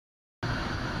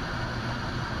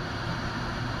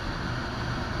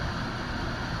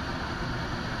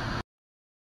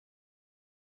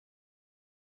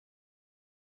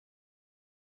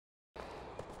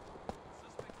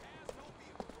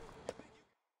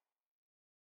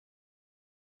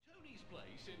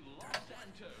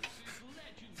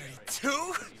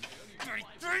32,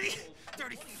 33,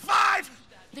 35!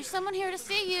 There's someone here to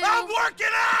see you. I'm working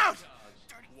out!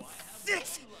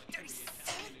 36, 37...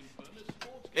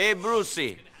 Hey,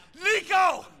 Brucie.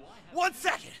 Nico! 1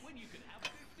 second.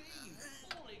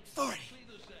 40.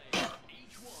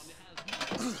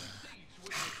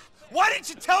 Why didn't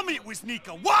you tell me it was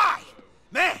Nico? Why?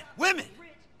 Man, women.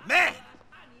 Man,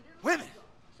 women.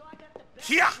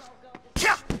 Kia!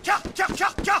 Kia! Kia! Kia! Kia!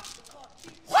 Kia!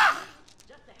 Wah!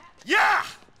 Yeah!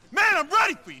 Man, I'm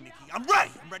ready for you, Nikki. I'm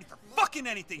ready. I'm ready for fucking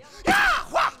anything. Yeah!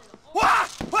 Wah! Wah!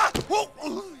 Wah!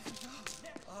 Whoa!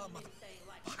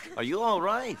 Motherfucker. Are you all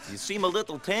right? You seem a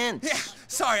little tense. Yeah,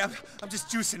 sorry, I'm just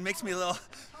juicing. Makes me a little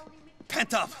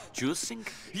pent up. Juicing?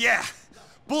 Yeah.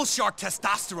 Bull shark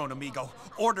testosterone, amigo.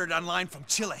 Ordered online from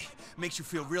Chile. Makes you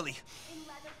feel really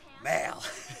male.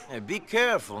 Hey, be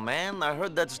careful, man. I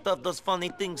heard that stuff does funny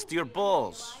things to your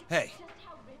balls. Hey,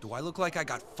 do I look like I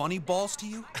got funny balls to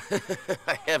you?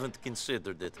 I haven't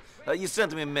considered it. You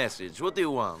sent me a message. What do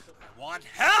you want? I want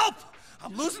help!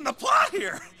 I'm losing the plot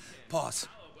here! Pause.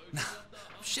 Nah,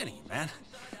 I'm shitting you, man.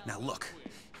 Now look,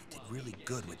 you did really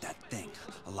good with that thing.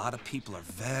 A lot of people are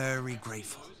very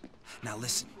grateful. Now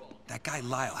listen, that guy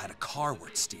Lyle had a car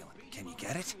worth stealing. Can you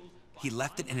get it? He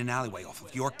left it in an alleyway off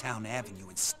of Yorktown Avenue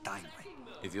in Steinway.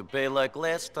 If you pay like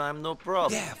last time, no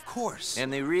problem. Yeah, of course.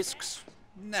 Any risks?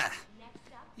 Nah.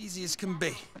 Easy as can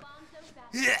be.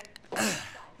 Yeah.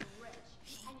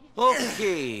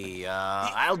 Okay,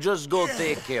 I'll just go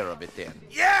take care of it then.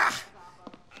 Yeah!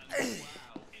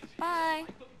 Bye.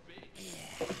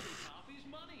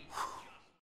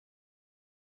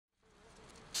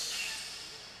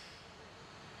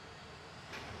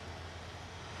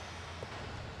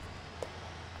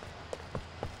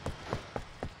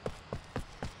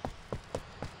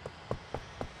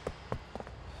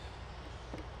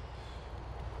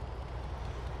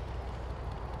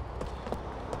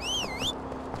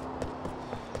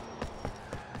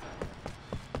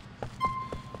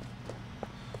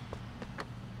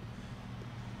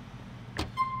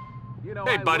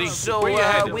 Hey, buddy. So, where you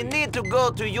headed? we need to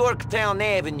go to Yorktown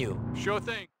Avenue. Sure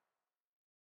thing.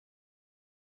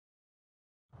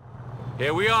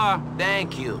 Here we are.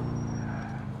 Thank you.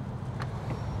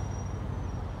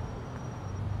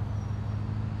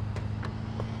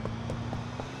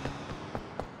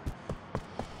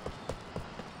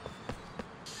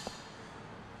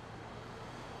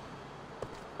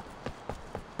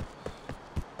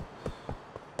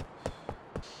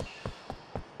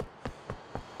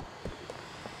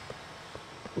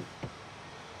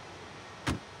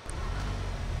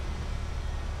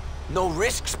 No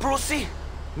risks, Brucie?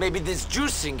 Maybe this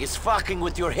juicing is fucking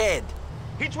with your head.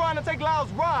 He trying to take Lyle's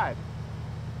ride.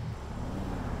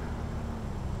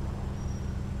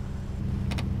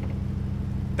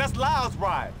 That's Lyle's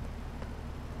ride.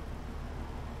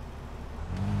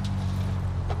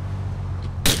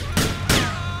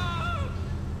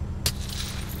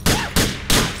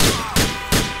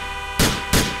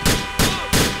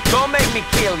 Don't make me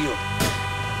kill you.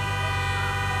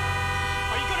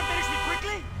 Are you gonna finish me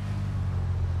quickly?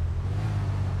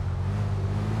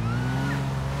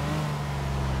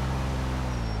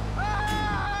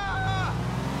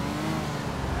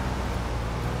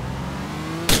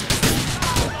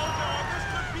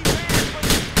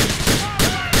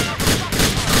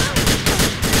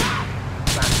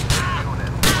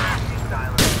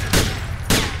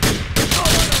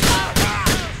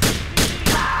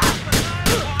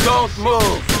 Don't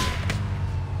move.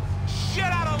 Shit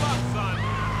out of luck, son.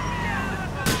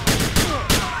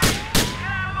 Get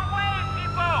out of the way,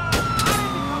 people!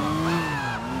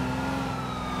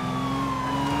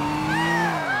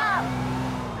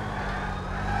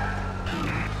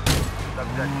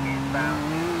 Subject eastbound,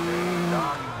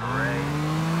 Dock, Parade,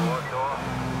 4-door.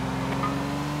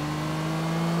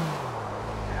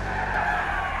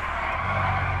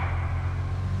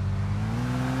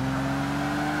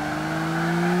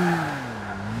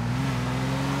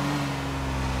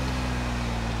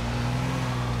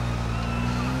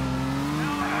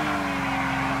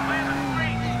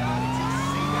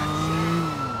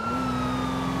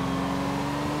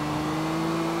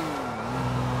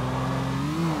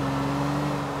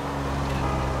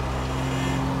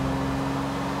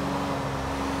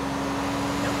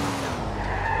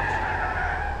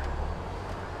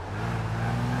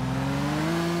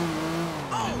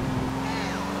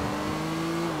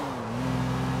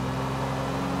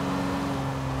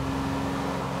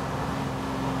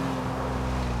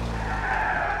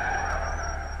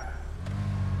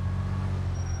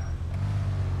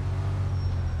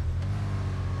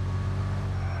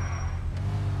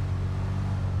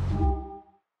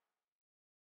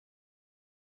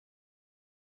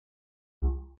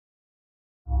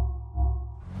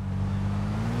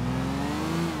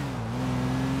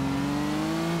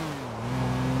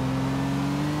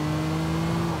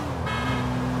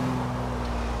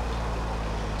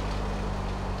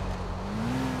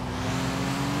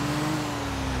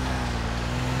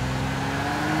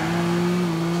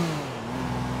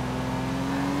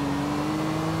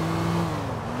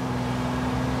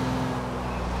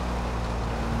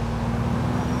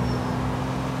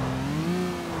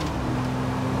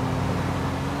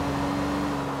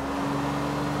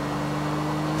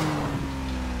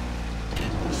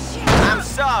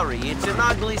 sorry, it's an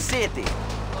ugly city.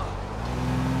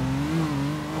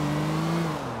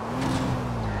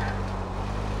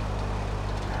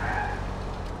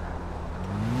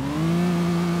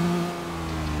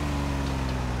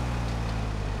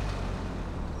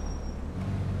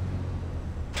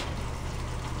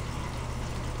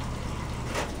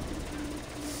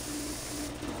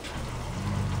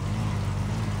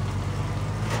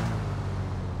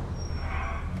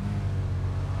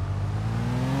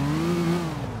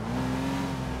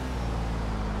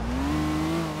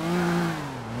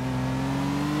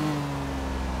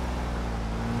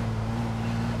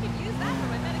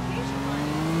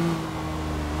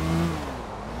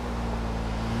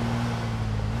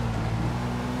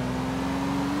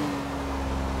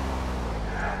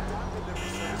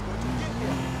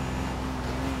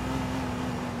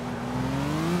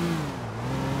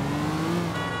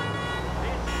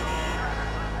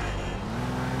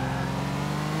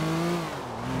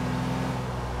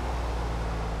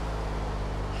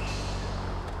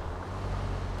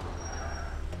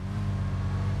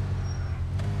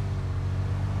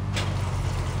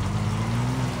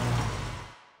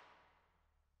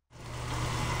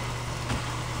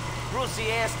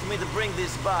 Brucie asked me to bring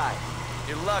this by.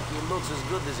 You're lucky it looks as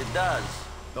good as it does.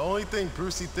 The only thing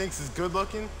Brucie thinks is good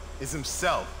looking is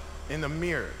himself in the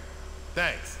mirror.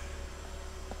 Thanks.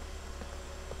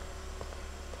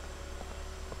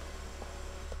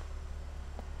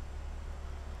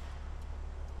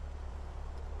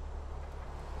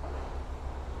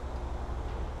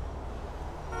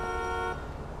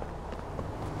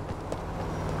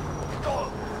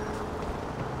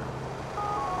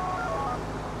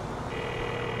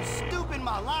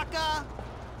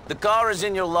 The car is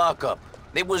in your lockup.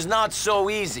 It was not so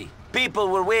easy. People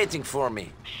were waiting for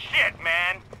me. Shit,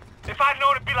 man. If I'd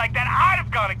known it'd be like that, I'd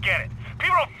have gone to get it.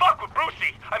 People don't fuck with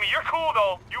Brucie. I mean, you're cool,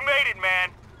 though. You made it,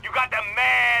 man. You got the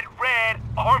mad, red,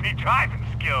 army driving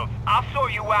skills. I'll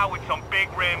sort you out with some big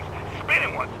rims,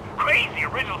 spinning ones. Crazy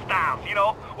original styles, you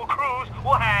know? We'll cruise,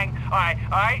 we'll hang. All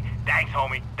right? Thanks,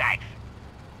 homie. Thanks.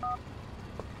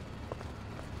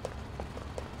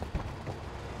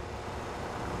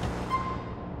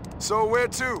 So where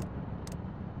to?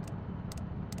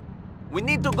 We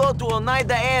need to go to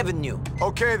Oneida Avenue.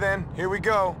 Okay then, here we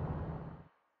go.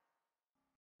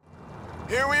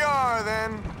 Here we are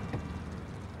then.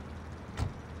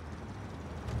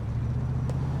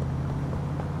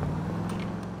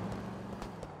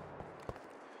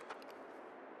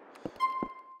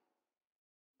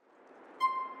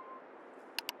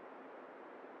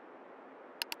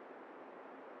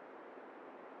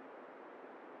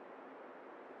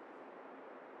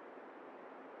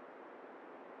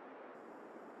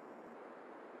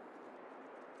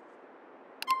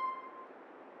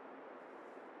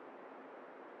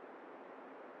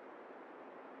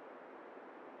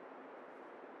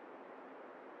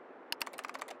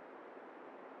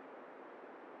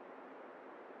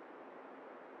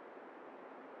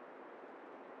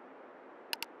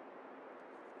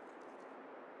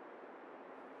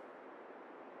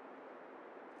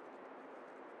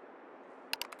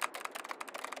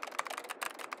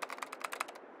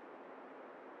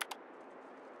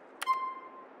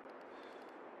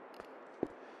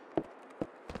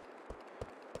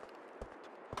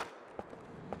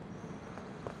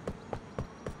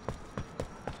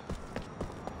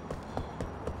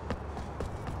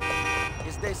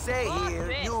 They say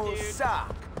here, you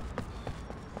suck.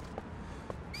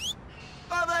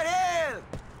 Over here!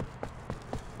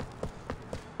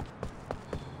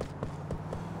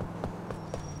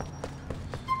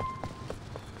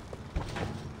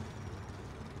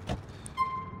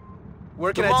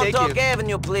 Where can I take you? Montauk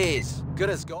Avenue, please. Good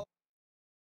as gold.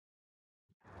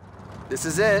 This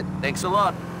is it. Thanks a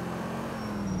lot.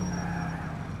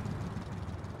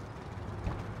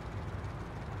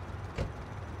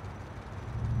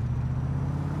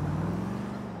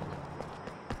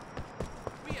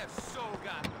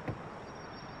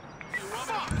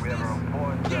 We have a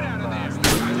report. Get out of there!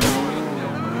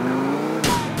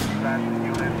 Dispatch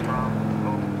units from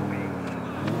Oak Beach.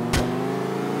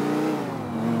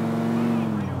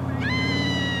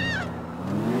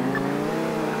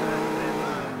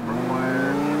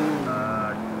 Required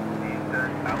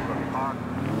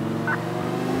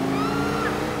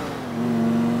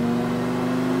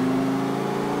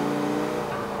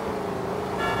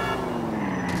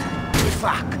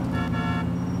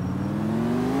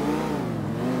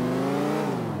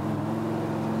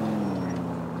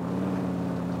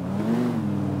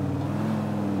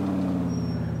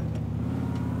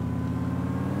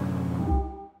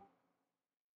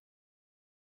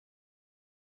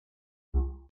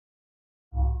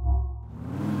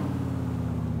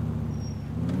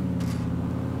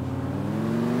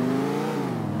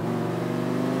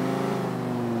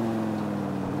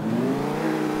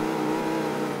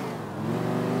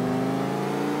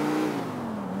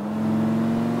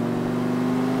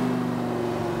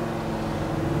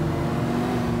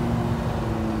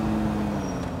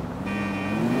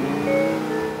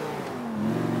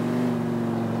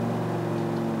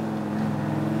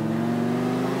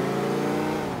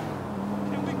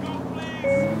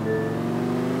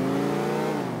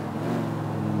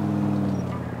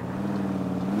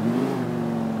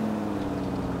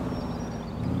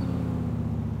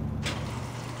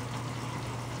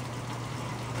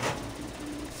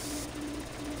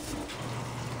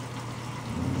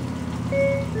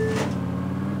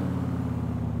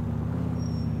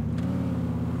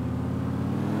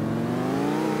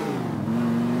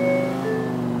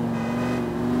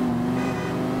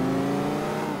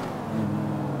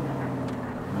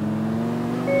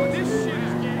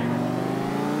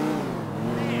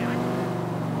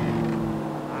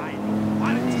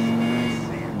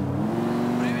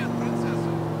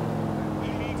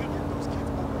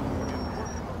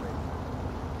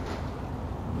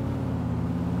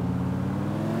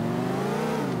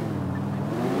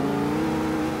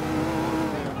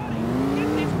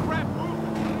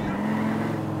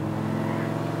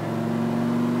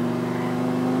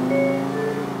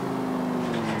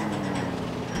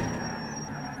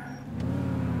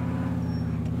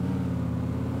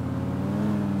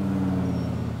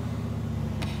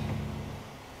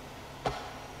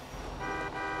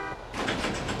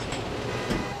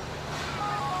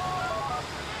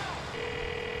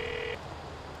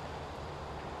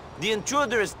The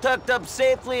intruder is tucked up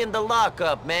safely in the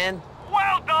lockup, man.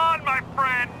 Well done, my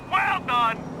friend. Well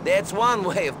done. That's one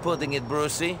way of putting it,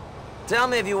 Brucie. Tell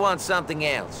me if you want something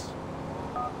else.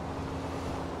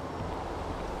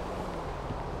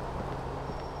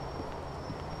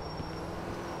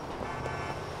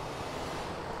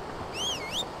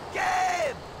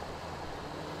 Gabe!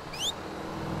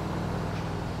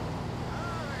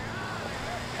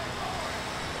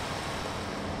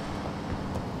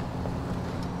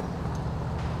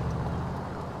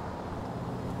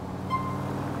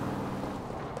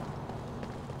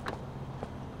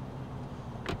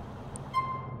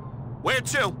 Where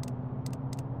to?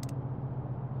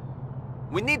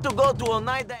 We need to go to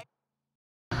Oneida.